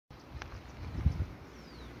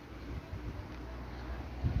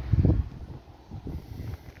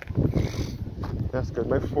That's good.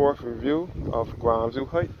 My fourth review of Grandview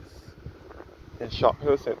Heights in Shop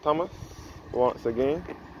Hill, St. Thomas. Once again.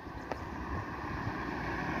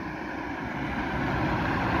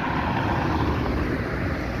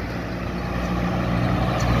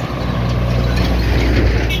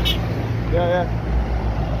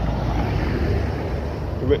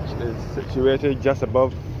 Which is situated just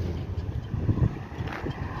above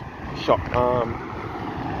Shop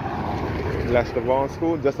Leicester Vaughan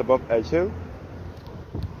School, just above Edge Hill.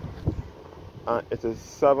 And it is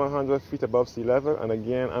 700 feet above sea level, and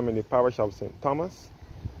again I'm in the parish of St. Thomas,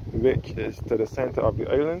 which is to the center of the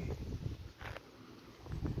island.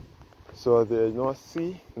 So there is no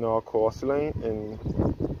sea nor coastline in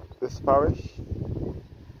this parish.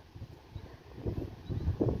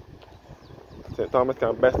 St. Thomas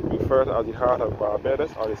can best be referred as the heart of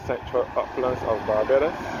Barbados, or the central uplands of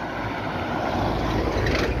Barbados.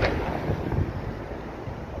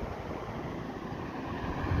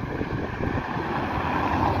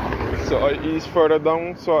 So I ease further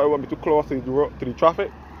down so I won't be too close to the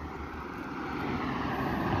traffic.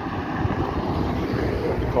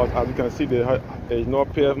 Because as you can see, there is no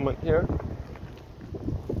pavement here.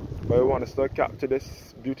 But I want to still capture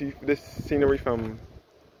this beauty, this scenery from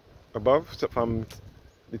above, so from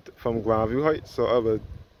Grandview Heights. So I will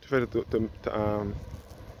try to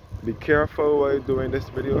be careful while doing this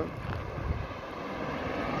video.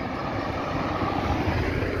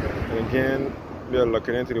 And again, we are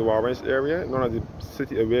looking into the Warrens area, none of the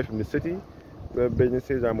city, away from the city, where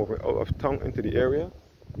businesses are moving out of town into the area,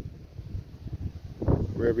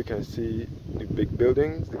 where we can see the big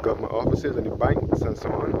buildings, the government offices and the banks and so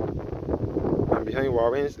on. And behind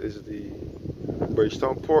Warrens is the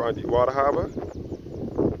Bridgetown Port and the Water Harbour.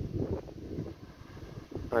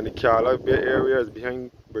 And the Carlisle Bay area is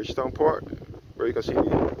behind Bridgetown Port, where you can see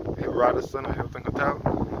the Radisson and Hilton Hotel.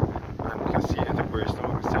 And you can see into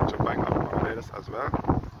Bridgetown, the Central Bank of Barbados as well.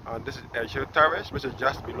 And this is Edge Hill Terrace, which is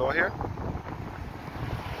just below here.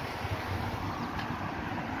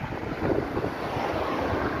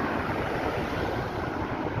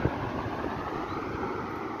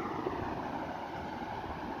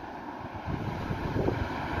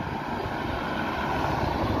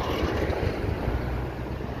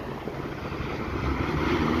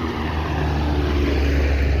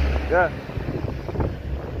 Yeah.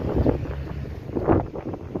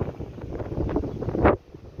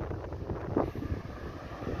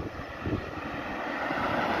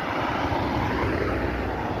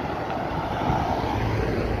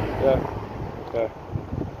 Yeah.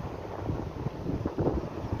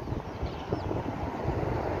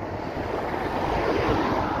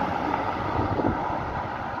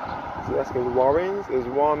 So that's because Warrens is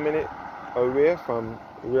 1 minute away from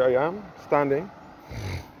where I am standing.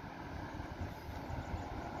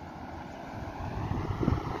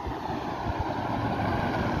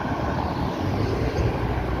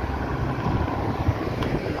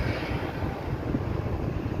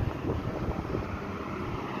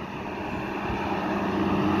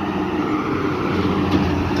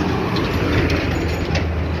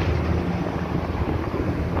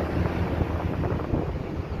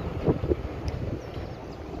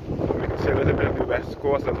 A little bit of the west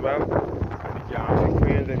coast as well, and the Grandview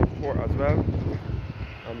Cranes in the port as well.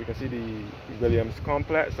 And we can see the Williams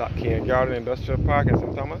complex at Cane Garden Industrial Park in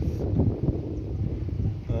St. Thomas.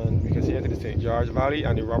 And we can see into the St. George Valley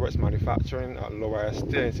and the Roberts Manufacturing at Lower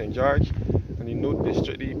Estate in St. George. And the Nude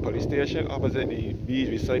District, the police station opposite the bees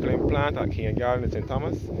recycling plant at Cane Garden in St.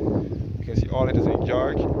 Thomas. You can see all into St.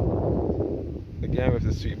 George. Again with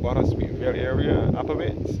the Sweet Butter, Sweet Vale area and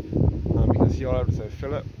Applebates. And we can see all of the St.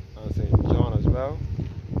 Philip and St. John as well.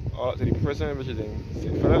 All up to the prison, which is in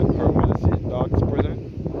St. Philip, Her Majesty's Dogs Prison.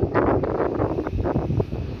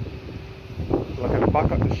 Looking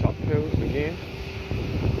back at the Shop Hill again.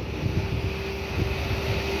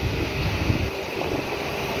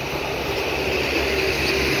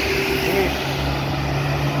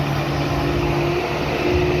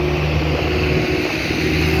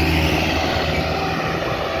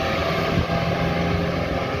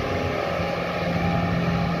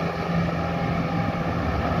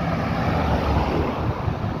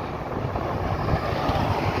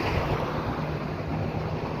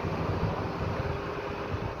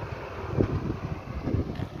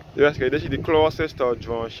 Yes, guys, this is the closest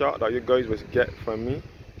drone shot that you guys will get from me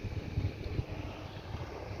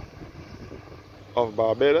of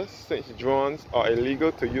Barbados, since drones are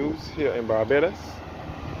illegal to use here in Barbados.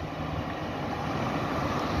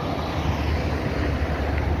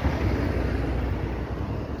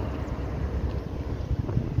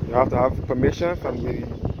 You have to have permission from the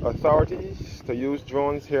authorities to use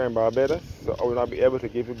drones here in Barbados, so I will not be able to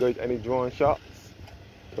give you guys any drone shots.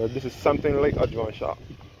 But this is something like a drone shot,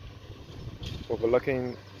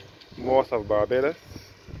 overlooking most of Barbados.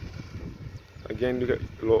 Again,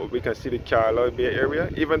 we can see the Carlisle Bay area.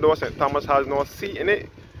 Even though St. Thomas has no sea in it,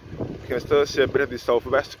 you can still see a bit of the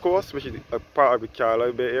southwest coast, which is a part of the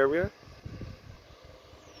Carlisle Bay area.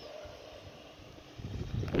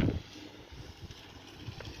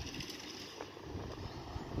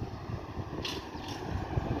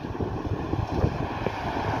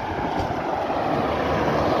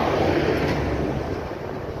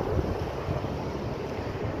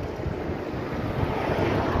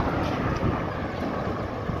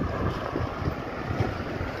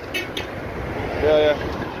 Yeah.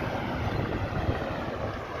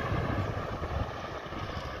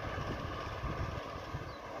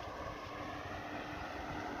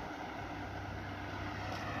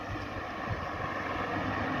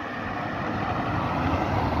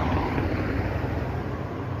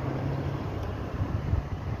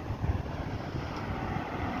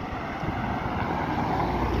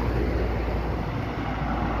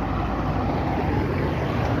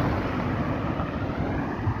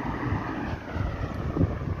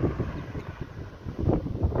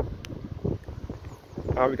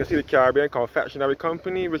 We can see the Caribbean Confectionery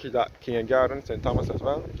Company, which is at King Garden, St. Thomas as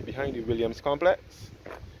well, which is behind the Williams Complex.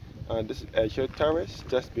 And this is Edgehill Terrace,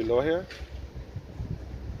 just below here.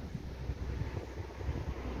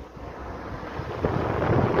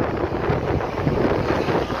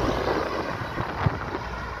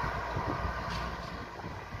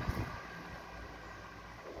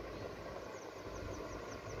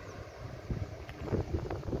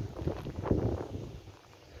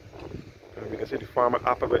 We can see the former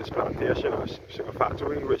Barbados plantation or sugar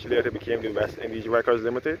factory, which later became the West Indies Records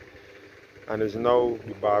Limited, and is now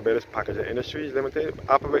the Barbados Packaging Industries Limited.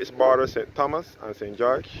 Barbados borders St. Thomas and St.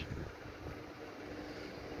 George.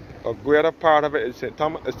 A greater part of it is St.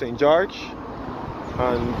 George,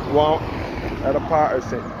 and one other part is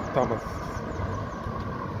St. Thomas.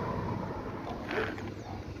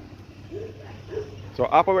 So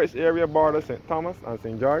Barbados area borders St. Thomas and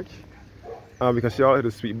St. George. We can see all of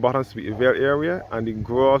the Sweet Bottom, Sweet Vale area, and the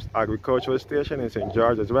Groves Agricultural Station in St.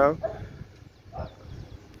 George as well.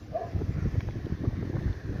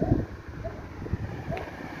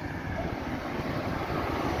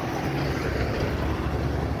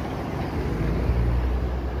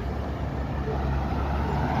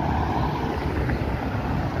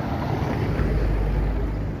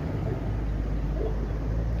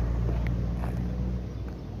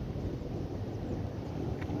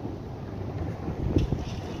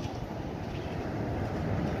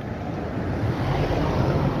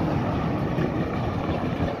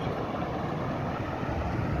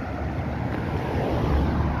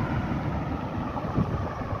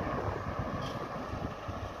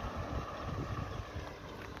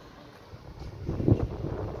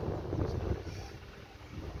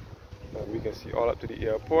 We can see all up to the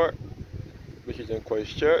airport, which is in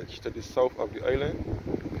Christchurch, to the south of the island.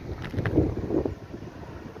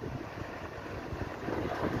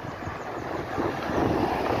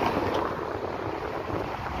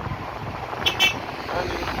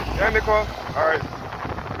 And Nicole, all right.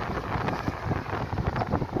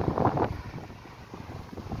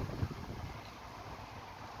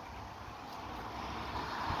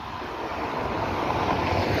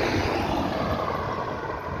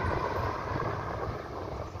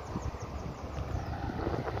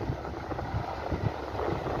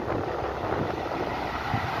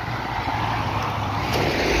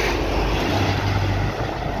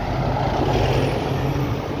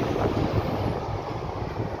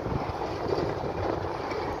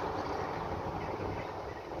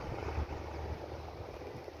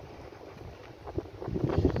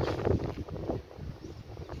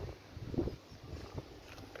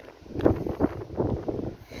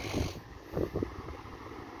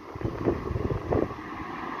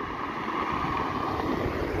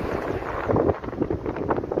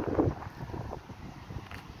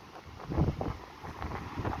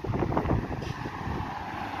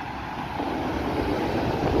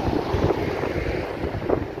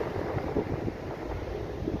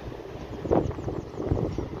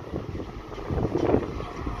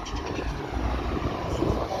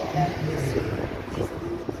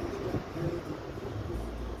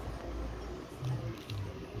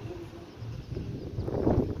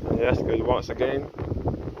 Yes, guys, once again,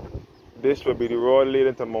 this will be the road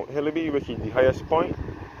leading to Mount Hillaby, which is the highest point.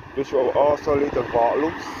 This will also lead to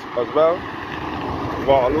Barbados as well.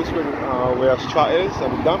 Barbados where Strat is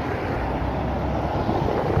and the dump.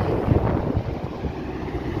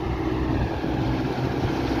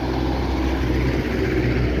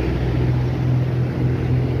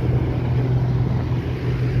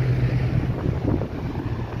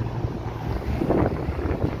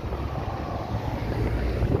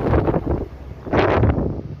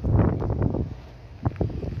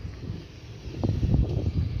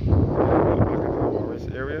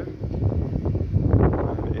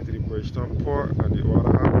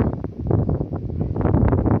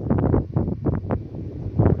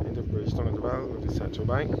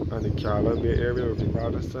 Bank, and the Carolina Bay area with the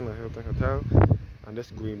Radisson and Hilton Hotel. And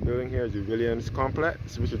this green building here is the Williams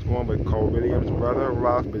Complex, which is owned by Carl Williams' brother,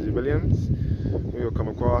 Ralph Busy Williams. We will come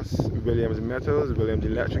across Williams Metals, Williams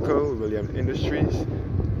Electrical, Williams Industries,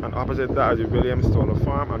 and opposite that is the Williams Solar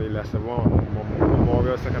Farm and the Lesser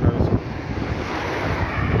Memorial Secondary School.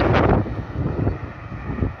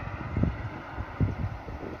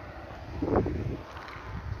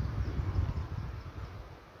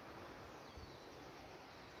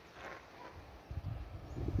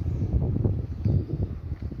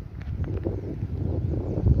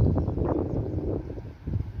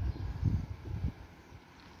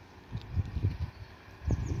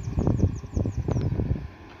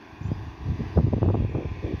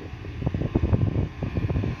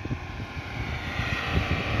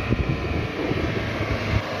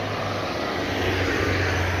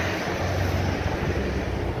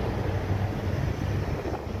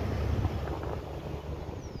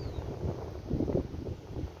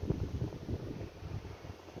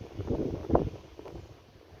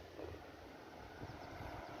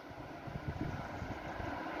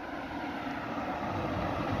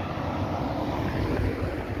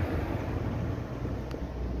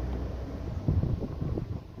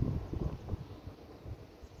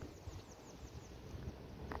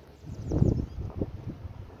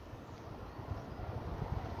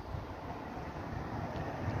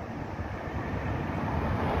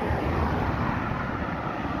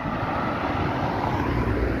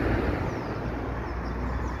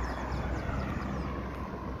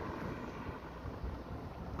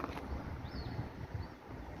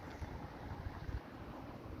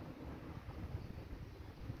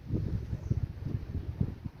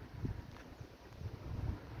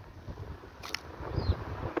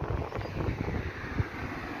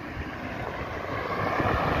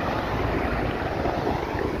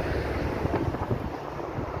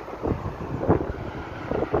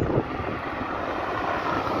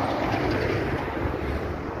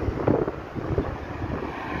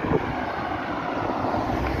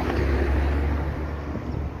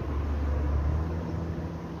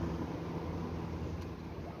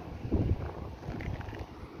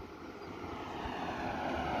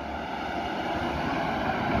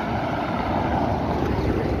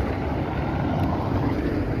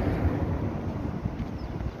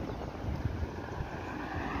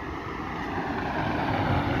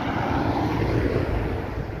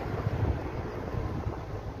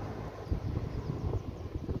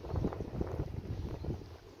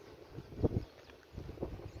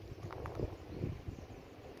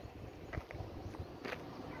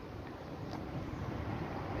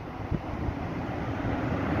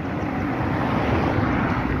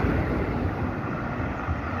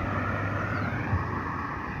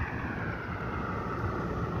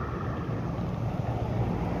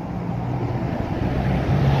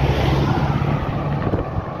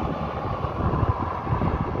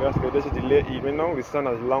 This is the late evening now. The sun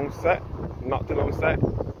has long set, not too long set,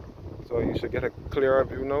 so you should get a clearer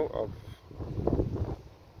view now of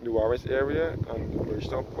the Warwick area and the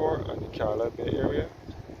Bridgetown Port and the Carolina Bay area.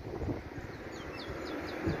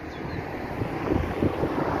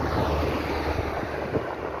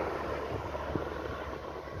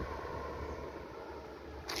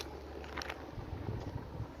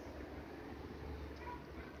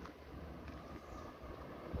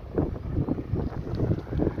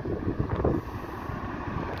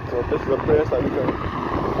 So this is a place that you can,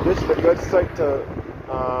 this is a good site to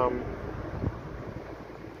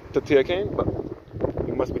take in, but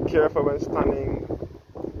you must be careful when standing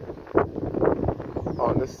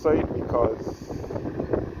on this site because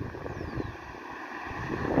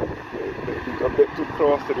it's a bit too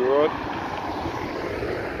close to the road.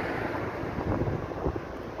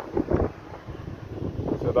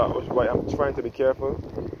 So that was why I'm trying to be careful,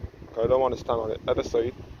 because I don't want to stand on the other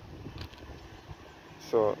side.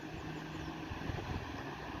 So,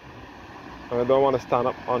 and I don't want to stand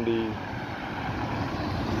up on the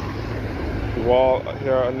wall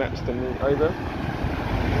here next to me either.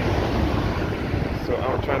 So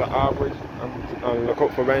I'm trying to average and look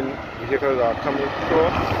out for when vehicles are coming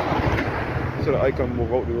close so that I can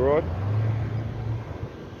move out the road.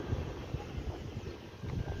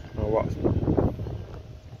 And watch.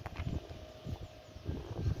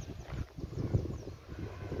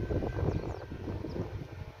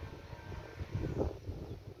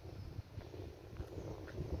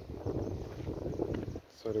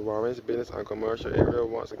 So the Warren's business and commercial area,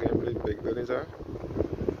 once again, really big buildings there.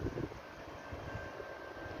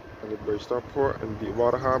 And the Bridgetown Port and the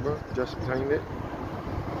Deepwater Harbor just behind it.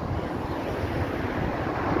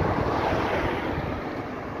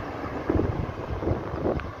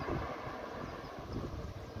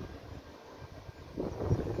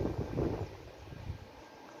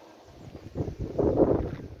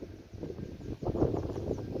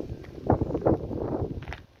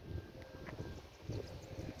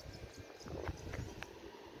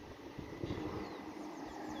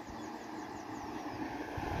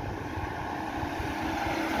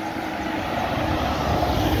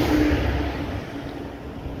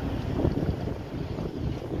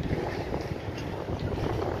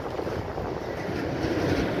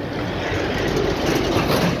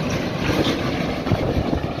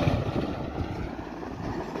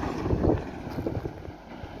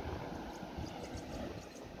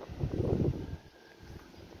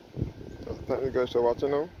 You guys for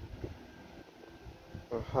watching now.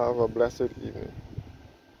 Have a blessed evening.